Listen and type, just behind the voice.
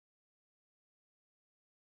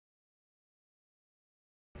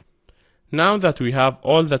Now that we have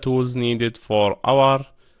all the tools needed for our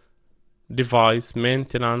device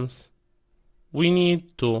maintenance, we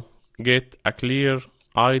need to get a clear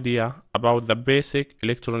idea about the basic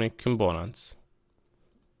electronic components.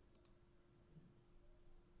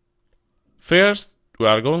 First, we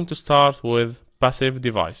are going to start with passive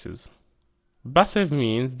devices. Passive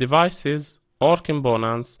means devices or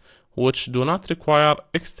components which do not require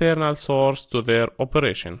external source to their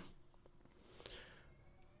operation.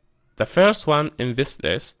 The first one in this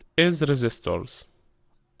list is resistors.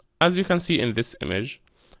 As you can see in this image,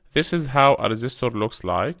 this is how a resistor looks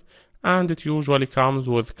like, and it usually comes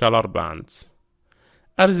with color bands.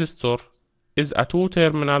 A resistor is a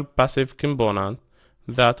two-terminal passive component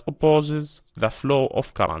that opposes the flow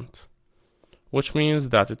of current, which means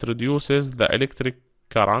that it reduces the electric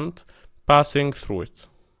current passing through it,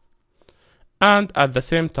 and at the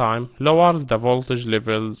same time lowers the voltage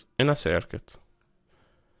levels in a circuit.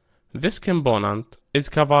 This component is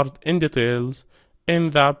covered in details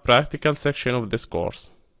in the practical section of this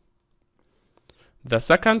course. The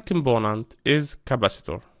second component is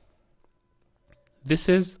capacitor. This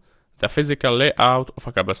is the physical layout of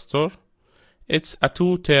a capacitor. It's a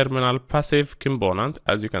two-terminal passive component.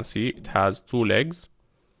 As you can see, it has two legs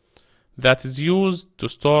that is used to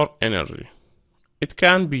store energy. It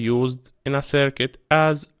can be used in a circuit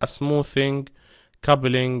as a smoothing,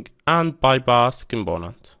 coupling, and bypass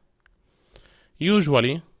component.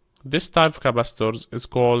 Usually, this type of capacitors is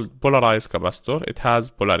called polarized capacitor. It has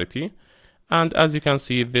polarity, and as you can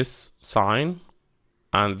see, this sign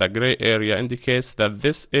and the gray area indicates that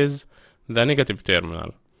this is the negative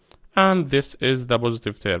terminal and this is the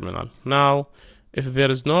positive terminal. Now, if there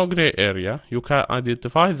is no gray area, you can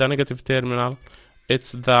identify the negative terminal.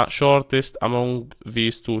 It's the shortest among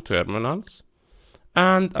these two terminals.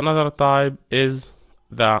 And another type is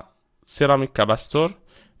the ceramic capacitor.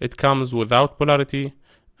 It comes without polarity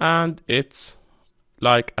and it's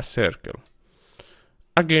like a circle.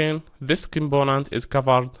 Again, this component is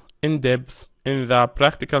covered in depth in the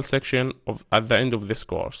practical section at the end of this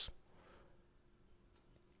course.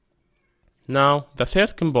 Now, the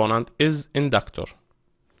third component is inductor.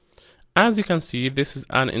 As you can see, this is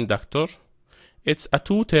an inductor. It's a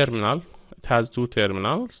two-terminal, it has two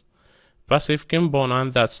terminals, passive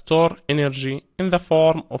component that store energy in the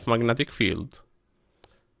form of magnetic field.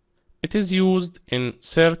 It is used in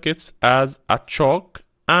circuits as a choke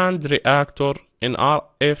and reactor in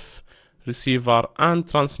RF receiver and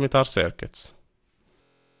transmitter circuits.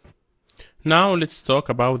 Now let's talk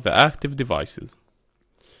about the active devices.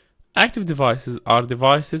 Active devices are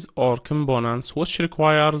devices or components which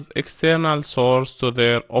requires external source to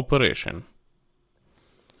their operation.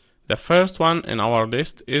 The first one in our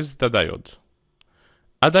list is the diode.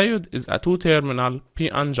 A diode is a two-terminal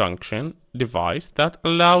p-n junction device that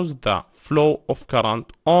allows the flow of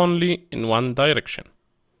current only in one direction.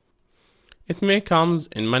 It may come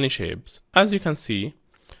in many shapes. As you can see,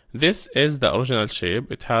 this is the original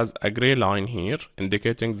shape. It has a gray line here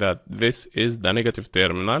indicating that this is the negative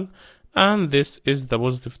terminal and this is the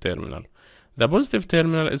positive terminal. The positive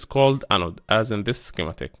terminal is called anode, as in this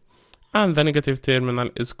schematic, and the negative terminal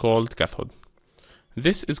is called cathode.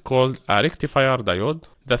 This is called a rectifier diode.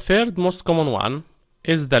 The third most common one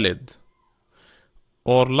is the LED,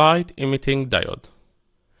 or light emitting diode.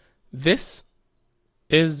 This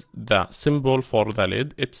is the symbol for the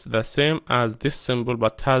LED. It's the same as this symbol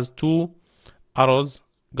but has two arrows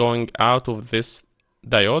going out of this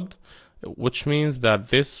diode, which means that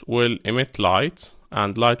this will emit light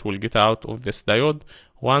and light will get out of this diode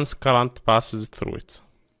once current passes through it.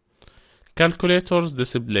 Calculators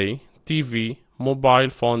display, TV, mobile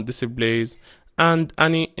phone displays, and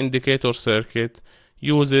any indicator circuit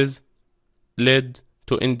uses LED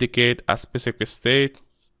to indicate a specific state,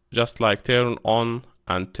 just like turn on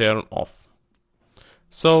and turn off.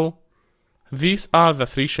 So these are the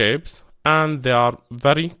three shapes and they are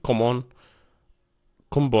very common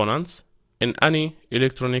components in any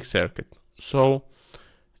electronic circuit. So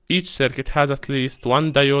each circuit has at least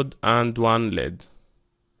one diode and one LED.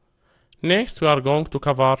 Next, we are going to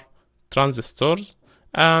cover transistors,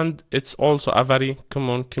 and it's also a very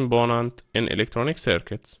common component in electronic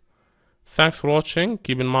circuits. Thanks for watching.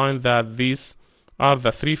 Keep in mind that these are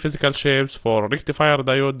the three physical shapes for rectifier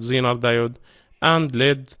diode, Zener diode, and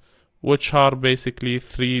LED, which are basically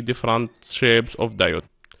three different shapes of diode.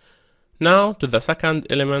 Now to the second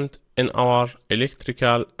element in our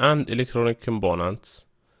electrical and electronic components.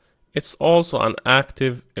 It's also an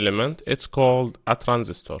active element. It's called a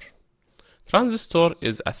transistor. Transistor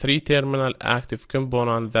is a three-terminal active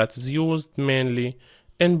component that is used mainly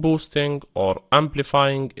in boosting or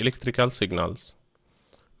amplifying electrical signals,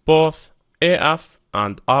 both AF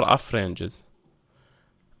and RF ranges.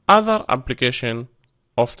 Other application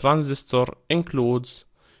of transistor includes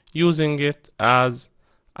using it as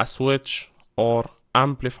a switch or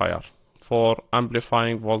amplifier for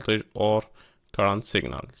amplifying voltage or current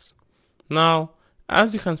signals. Now,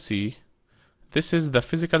 as you can see, this is the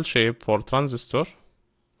physical shape for transistor,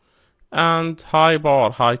 and high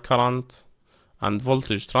power, high current and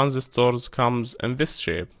voltage transistors comes in this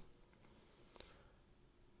shape.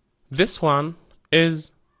 This one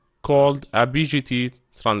is called a BJT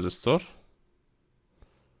transistor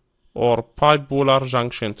or bipolar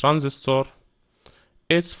junction transistor.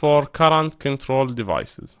 It's for current control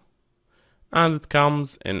devices, and it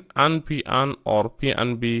comes in NPN or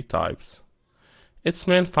PNP types. Its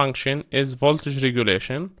main function is voltage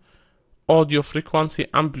regulation, audio frequency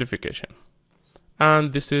amplification,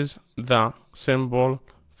 and this is the symbol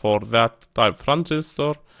for that type of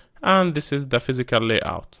transistor, and this is the physical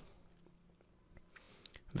layout.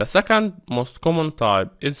 The second most common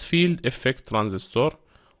type is field effect transistor,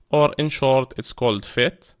 or in short it's called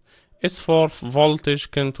FET. It's for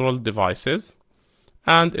voltage control devices,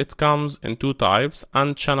 and it comes in two types,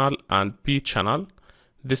 N channel and P channel.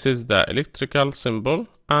 This is the electrical symbol,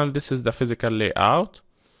 and this is the physical layout.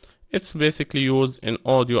 It's basically used in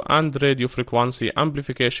audio and radio frequency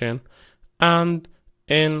amplification and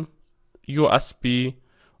in USB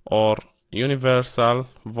or universal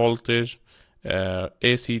voltage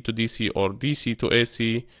AC to DC or DC to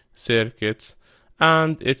AC circuits,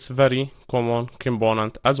 and it's very common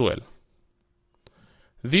component as well.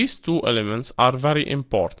 These two elements are very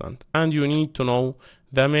important, and you need to know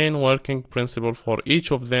the main working principle for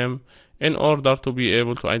each of them in order to be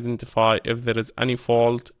able to identify if there is any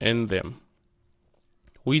fault in them.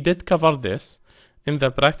 We did cover this in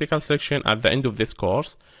the practical section at the end of this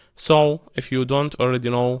course, so if you don't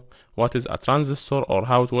already know what is a transistor or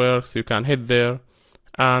how it works, you can hit there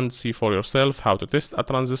and see for yourself how to test a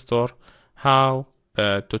transistor, how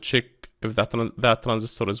to check if that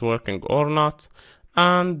transistor is working or not,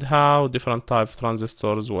 and how different types of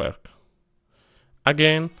transistors work.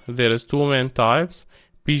 Again, there is two main types,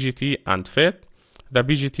 BJT and FET. The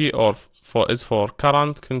BJT is for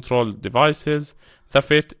current controlled devices. The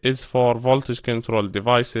FET is for voltage controlled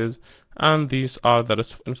devices, and these are the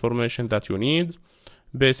rest of information that you need.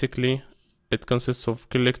 Basically, it consists of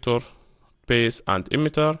collector, base, and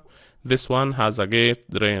emitter. This one has a gate,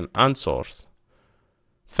 drain, and source.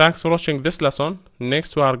 Thanks for watching this lesson.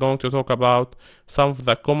 Next, we are going to talk about some of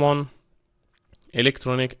the common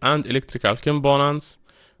electronic and electrical components.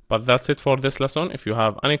 But that's it for this lesson. If you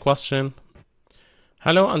have any question,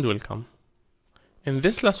 hello and welcome. In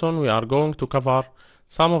this lesson, we are going to cover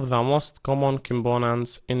some of the most common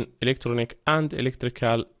components in electronic and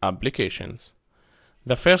electrical applications.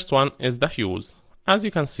 The first one is the fuse. As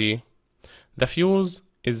you can see, the fuse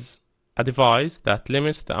is a device that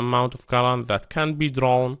limits the amount of current that can be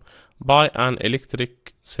drawn by an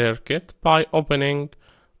electric circuit by opening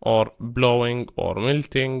or blowing or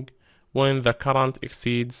melting when the current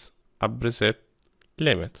exceeds a preset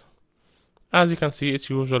limit. As you can see, it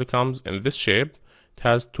usually comes in this shape. It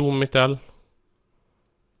has two metal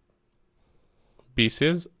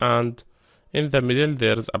pieces, and in the middle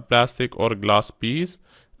there is a plastic or glass piece,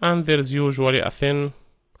 and there is usually a thin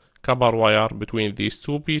copper wire between these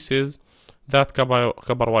two pieces. That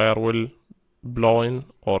copper wire will blow in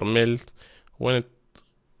or melt when it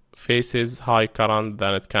faces high current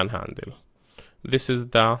than it can handle. This is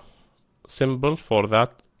the symbol for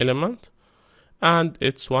that element, and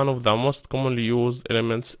it's one of the most commonly used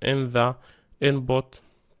elements in the input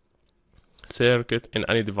circuit in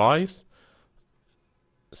any device,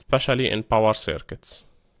 especially in power circuits.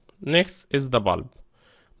 Next is the bulb.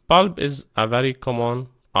 Bulb is a very common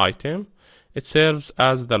item. It serves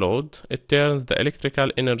as the load. It turns the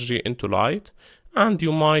electrical energy into light, and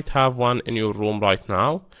you might have one in your room right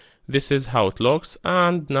now. This is how it looks.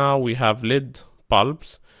 And now we have LED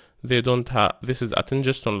bulbs. They don't have, this is a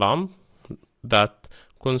tungsten lamp that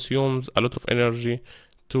consumes a lot of energy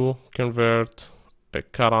to convert a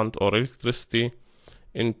current or electricity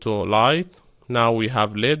into light. Now we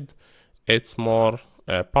have LED. It's more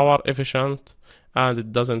power efficient, and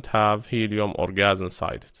it doesn't have helium or gas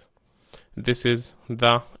inside it. This is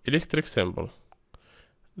the electric symbol.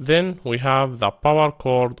 Then we have the power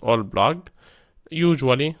cord or plug.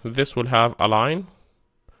 Usually this will have a line,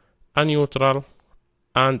 a neutral,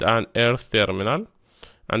 and an earth terminal.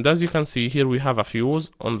 And as you can see here, we have a fuse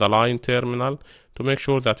on the line terminal to make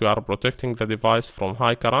sure that you are protecting the device from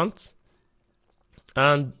high currents.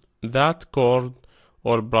 And that cord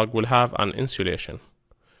or plug will have an insulation.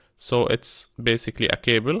 So it's basically a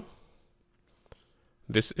cable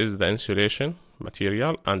This is the insulation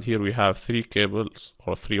material, and here we have three cables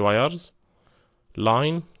or three wires: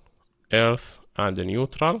 line, earth, and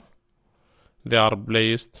neutral. They are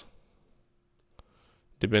placed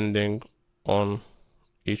depending on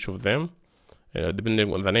each of them,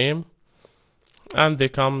 depending on the name, and they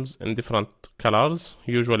comes in different colors,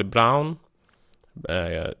 usually brown,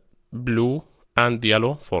 blue, and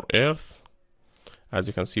yellow for earth. As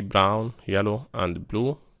you can see, brown, yellow, and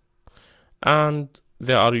blue, and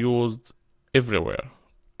they are used everywhere.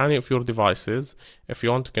 Any of your devices, if you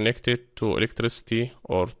want to connect it to electricity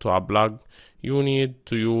or to a plug, you need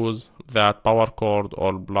to use that power cord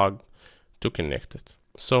or plug to connect it.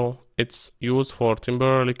 So it's used for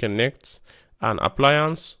temporarily connects an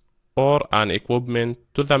appliance or an equipment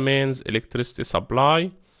to the mains electricity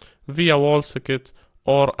supply via wall socket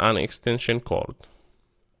or an extension cord.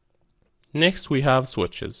 Next we have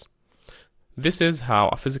switches. This is how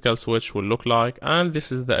a physical switch will look like, and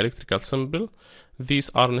this is the electrical symbol. These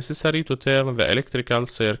are necessary to turn the electrical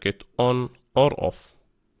circuit on or off.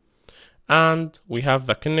 And we have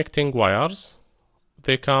the connecting wires.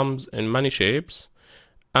 They comes in many shapes,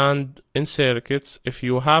 and in circuits, if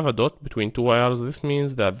you have a dot between two wires, this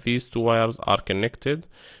means that these two wires are connected.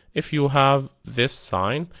 If you have this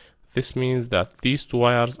sign, this means that these two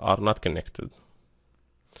wires are not connected.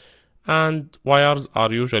 And wires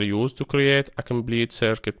are usually used to create a complete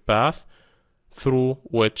circuit path through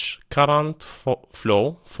which current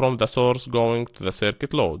flow from the source going to the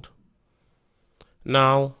circuit load.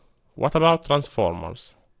 Now, what about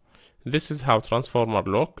transformers? This is how transformers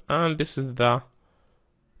look, and this is the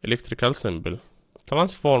electrical symbol.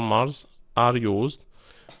 Transformers are used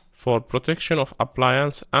for protection of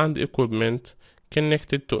appliance and equipment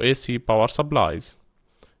connected to AC power supplies.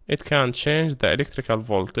 It can change the electrical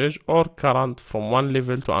voltage or current from one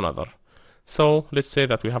level to another. So let's say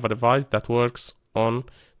that we have a device that works on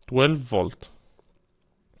 12 volt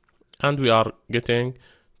and we are getting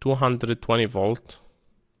 220 volt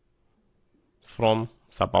from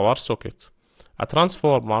the power socket. A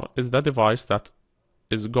transformer is the device that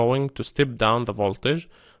is going to step down the voltage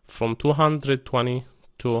from 220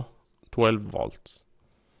 to 12 volts.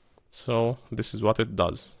 So this is what it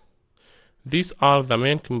does. These are the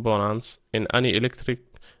main components in any electric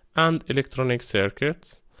and electronic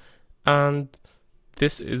circuits, and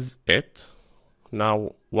this is it.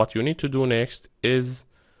 Now what you need to do next is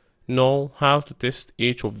know how to test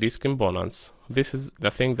each of these components. This is the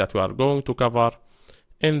thing that we are going to cover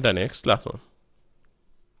in the next lesson.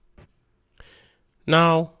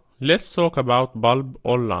 Now let's talk about bulb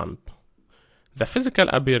or lamp. The physical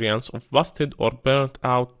appearance of busted or burnt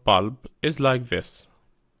out bulb is like this.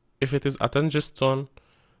 If it is a tungsten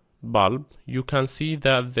bulb, you can see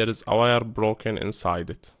that there is a wire broken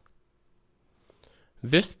inside it.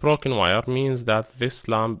 This broken wire means that this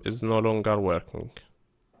lamp is no longer working.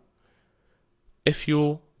 If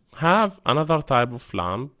you have another type of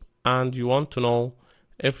lamp and you want to know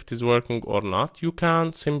if it is working or not, you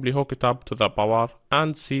can simply hook it up to the power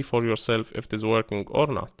and see for yourself if it is working or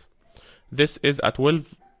not. This is a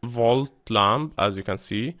 12 volt lamp, as you can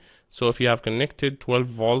see. So if you have connected 12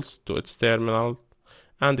 volts to its terminal,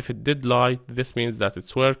 and if it did light, this means that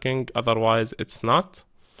it's working, otherwise it's not.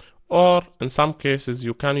 Or in some cases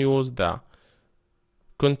you can use the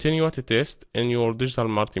continuity test in your digital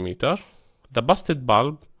multimeter. The busted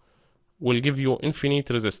bulb will give you infinite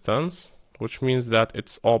resistance, which means that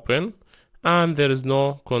it's open and there is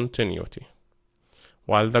no continuity.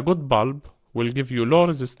 While the good bulb will give you low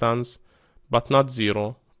resistance but not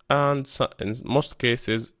zero, and in most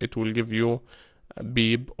cases it will give you a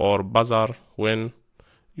beep or buzzer when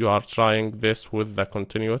you are trying this with the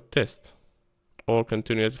continuity test or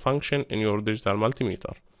continuity function in your digital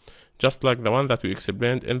multimeter, just like the one that we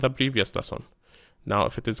explained in the previous lesson. Now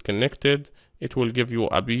if it is connected, it will give you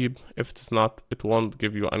a beep. If it is not, it won't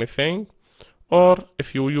give you anything. Or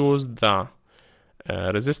if you use the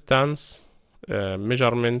resistance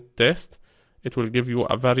measurement test, it will give you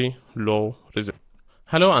a very low resistance.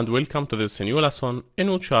 Hello and welcome to this new lesson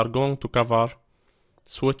in which we are going to cover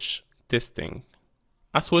switch testing.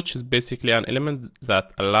 A switch is basically an element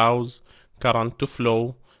that allows current to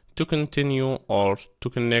flow, to continue, or to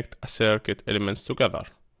connect a circuit elements together.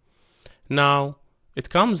 Now it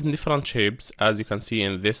comes in different shapes, as you can see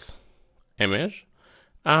in this image,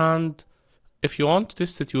 and if you want to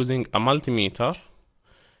test it using a multimeter,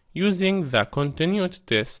 using the continuity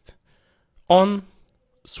test on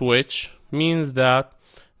switch means that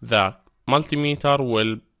the multimeter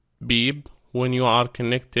will beep when you are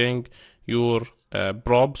connecting your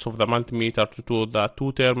probes of the multimeter to the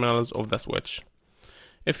two terminals of the switch.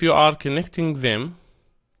 If you are connecting them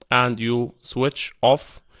and you switch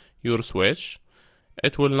off your switch,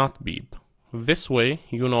 it will not beep. This way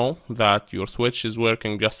you know that your switch is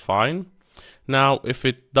working just fine. Now if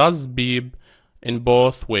it does beep in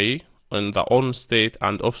both way, in the on state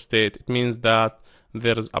and off state, it means that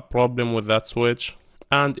there is a problem with that switch.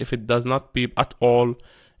 And if it does not beep at all,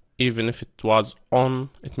 even if it was on,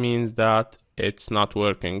 it means that it's not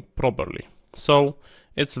working properly. So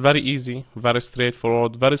it's very easy, very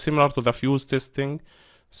straightforward, very similar to the fuse testing.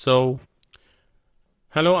 So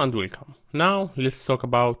hello and welcome. Now let's talk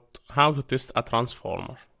about how to test a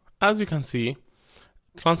transformer. As you can see,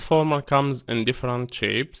 transformer comes in different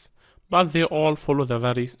shapes, but they all follow the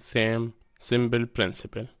very same simple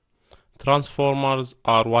principle. Transformers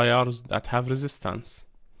are wires that have resistance.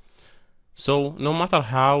 So no matter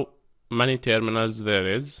how many terminals there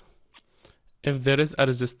is, if there is a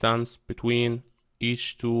resistance between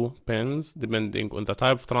each two pins, depending on the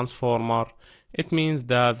type of transformer, it means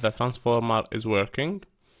that the transformer is working.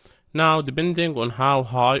 Now, depending on how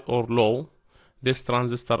high or low this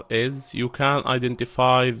transistor is, you can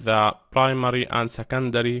identify the primary and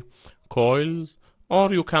secondary coils,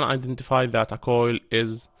 or you can identify that a coil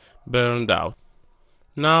is burned out.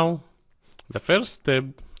 Now, the first step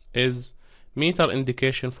is meter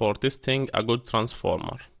indication for testing a good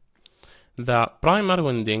transformer. The primary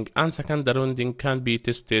winding and secondary winding can be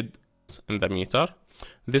tested in the meter.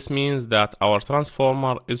 This means that our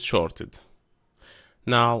transformer is shorted.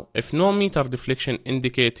 Now, if no meter deflection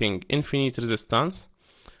indicating infinite resistance,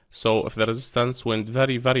 so if the resistance went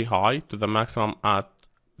very high to the maximum at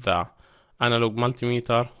the analog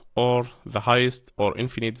multimeter or the highest or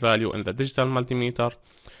infinite value in the digital multimeter,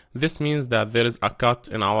 this means that there is a cut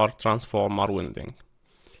in our transformer winding.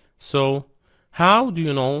 So how do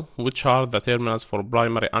you know which are the terminals for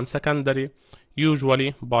primary and secondary?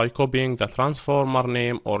 Usually by copying the transformer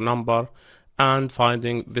name or number and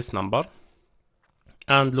finding this number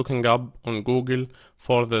and looking up on Google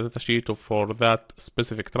for the datasheet for that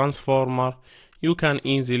specific transformer. You can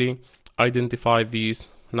easily identify these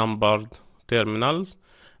numbered terminals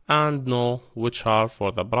and know which are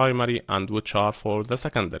for the primary and which are for the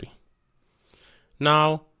secondary.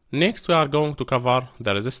 Now, next we are going to cover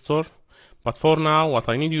the resistor. But for now, what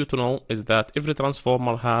I need you to know is that every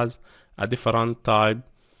transformer has a different type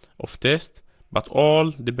of test, but all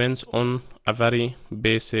depends on a very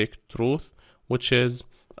basic truth, which is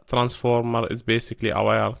a transformer is basically a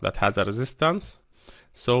wire that has a resistance.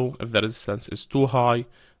 So if the resistance is too high,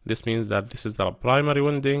 this means that this is the primary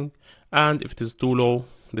winding, and if it is too low,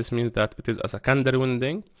 this means that it is a secondary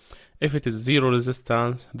winding. If it is zero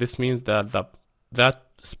resistance, this means that that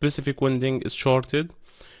specific winding is shorted.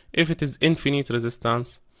 If it is infinite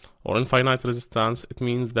resistance or infinite resistance, it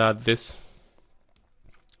means that this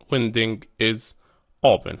winding is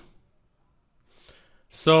open.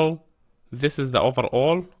 So this is the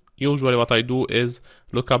overall. Usually what I do is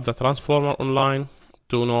look up the transformer online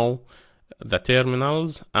to know the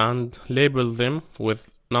terminals and label them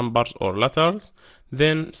with numbers or letters,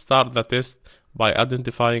 then start the test by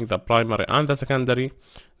identifying the primary and the secondary,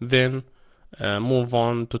 then move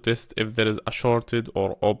on to test if there is a shorted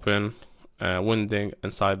or open winding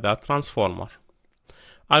inside that transformer.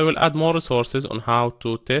 I will add more resources on how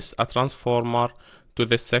to test a transformer to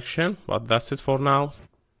this section, but that's it for now.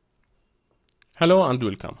 Hello and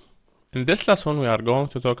welcome. In this lesson we are going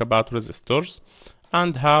to talk about resistors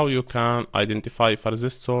and how you can identify if a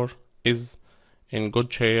resistor is in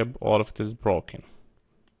good shape or if it is broken.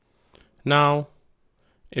 Now,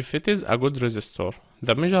 if it is a good resistor,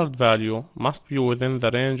 the measured value must be within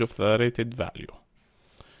the range of the rated value.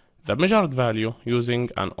 The measured value using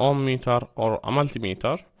an ohm meter or a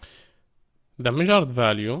multimeter. The measured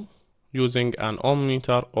value using an ohm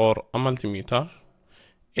meter or a multimeter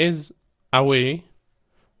is a way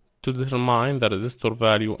to determine the resistor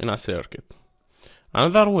value in a circuit.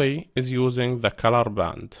 Another way is using the color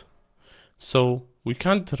band. So we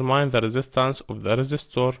can determine the resistance of the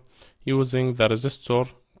resistor using the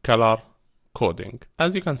resistor color coding.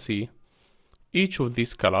 As you can see, each of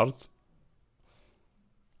these colors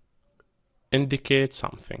indicate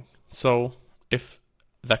something. So if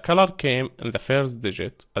the color came in the first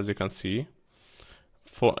digit, as you can see,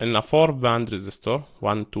 in a 4-band resistor,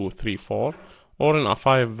 1, 2, 3, 4, or in a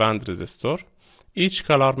 5-band resistor, each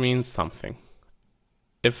color means something.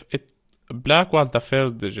 If black was the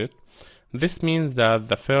first digit, this means that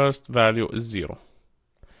the first value is 0.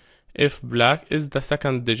 If black is the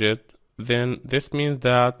second digit, then this means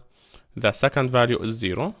that the second value is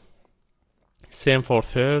 0. Same for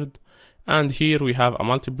third, and here we have a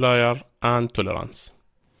multiplier and tolerance.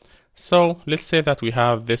 So let's say that we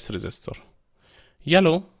have this resistor.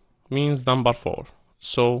 Yellow means number 4.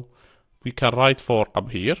 So we can write 4 up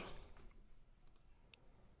here,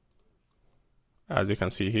 as you can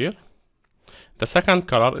see here. The second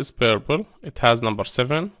color is purple, it has number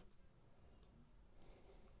 7,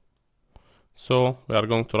 so we are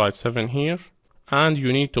going to write 7 here, and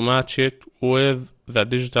you need to match it with the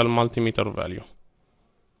digital multimeter value.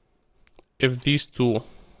 If these two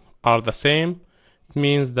are the same, it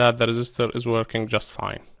means that the resistor is working just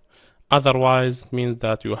fine. Otherwise, it means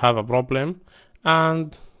that you have a problem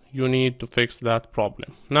and you need to fix that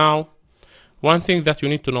problem. Now, one thing that you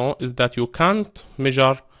need to know is that you can't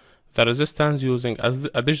measure the resistance using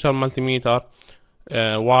a digital multimeter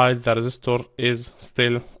while the resistor is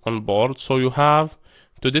still on board. So you have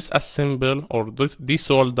to disassemble or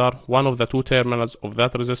desolder one of the two terminals of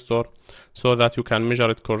that resistor so that you can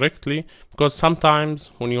measure it correctly, because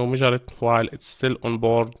sometimes when you measure it while it's still on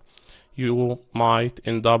board, you might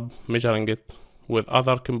end up measuring it with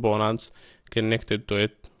other components connected to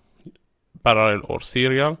it, parallel or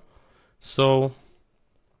serial. So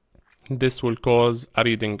this will cause a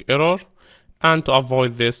reading error, and to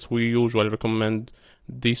avoid this, we usually recommend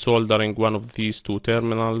desoldering one of these two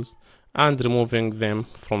terminals and removing them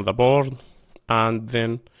from the board, and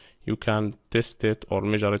then you can test it or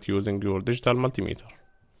measure it using your digital multimeter.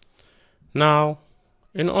 Now,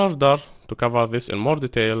 in order to cover this in more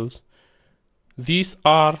details, these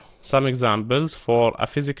are some examples for a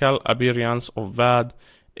physical appearance of bad,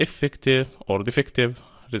 effective or defective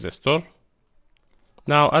resistor.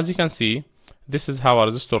 Now, as you can see, this is how a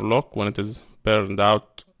resistor looks when it is burned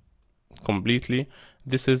out completely.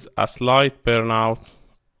 This is a slight burnout,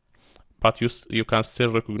 but you can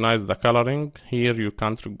still recognize the coloring. Here you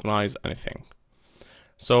can't recognize anything.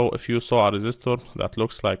 So if you saw a resistor that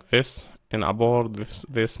looks like this in a board,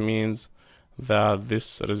 this means that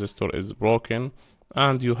this resistor is broken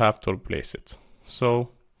and you have to replace it.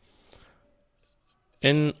 So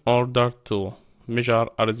in order to measure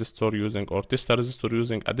a resistor using or test a resistor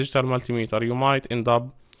using a digital multimeter, you might end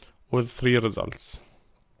up with 3 results: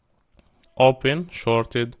 open,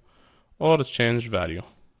 shorted, or change value.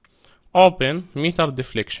 Open meter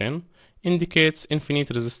deflection indicates infinite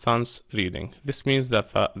resistance reading. This means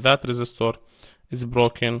that that resistor is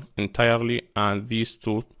broken entirely and these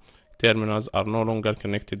two terminals are no longer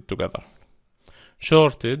connected together.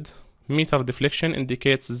 Shorted meter deflection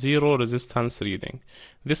indicates 0 resistance reading.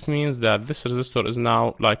 This means that this resistor is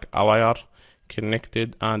now like a wire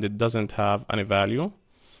connected and it doesn't have any value.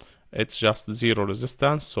 It's just 0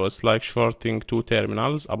 resistance, so it's like shorting two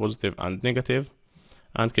terminals, a positive and negative,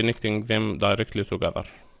 and connecting them directly together.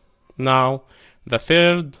 Now, the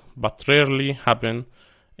third but rarely happen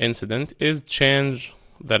incident is change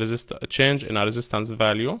in a resistance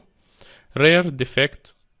value. Rare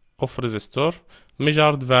defect of resistor,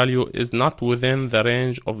 measured value is not within the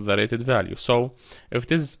range of the rated value. So if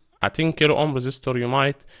it is a 10 kilo ohm resistor, you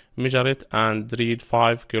might measure it and read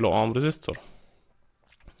 5 kilo ohm resistor.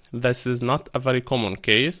 This is not a very common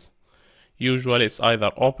case. Usually it's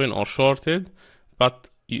either open or shorted, but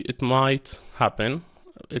it might happen.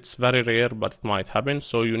 It's very rare, but it might happen,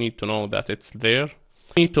 so you need to know that it's there.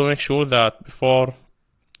 You need to make sure that before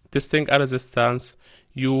testing a resistance,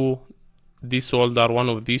 you desolder one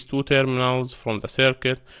of these two terminals from the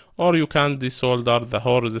circuit, or you can desolder the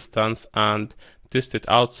whole resistance and test it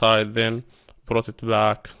outside, then brought it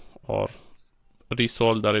back or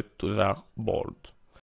resolder it to the board.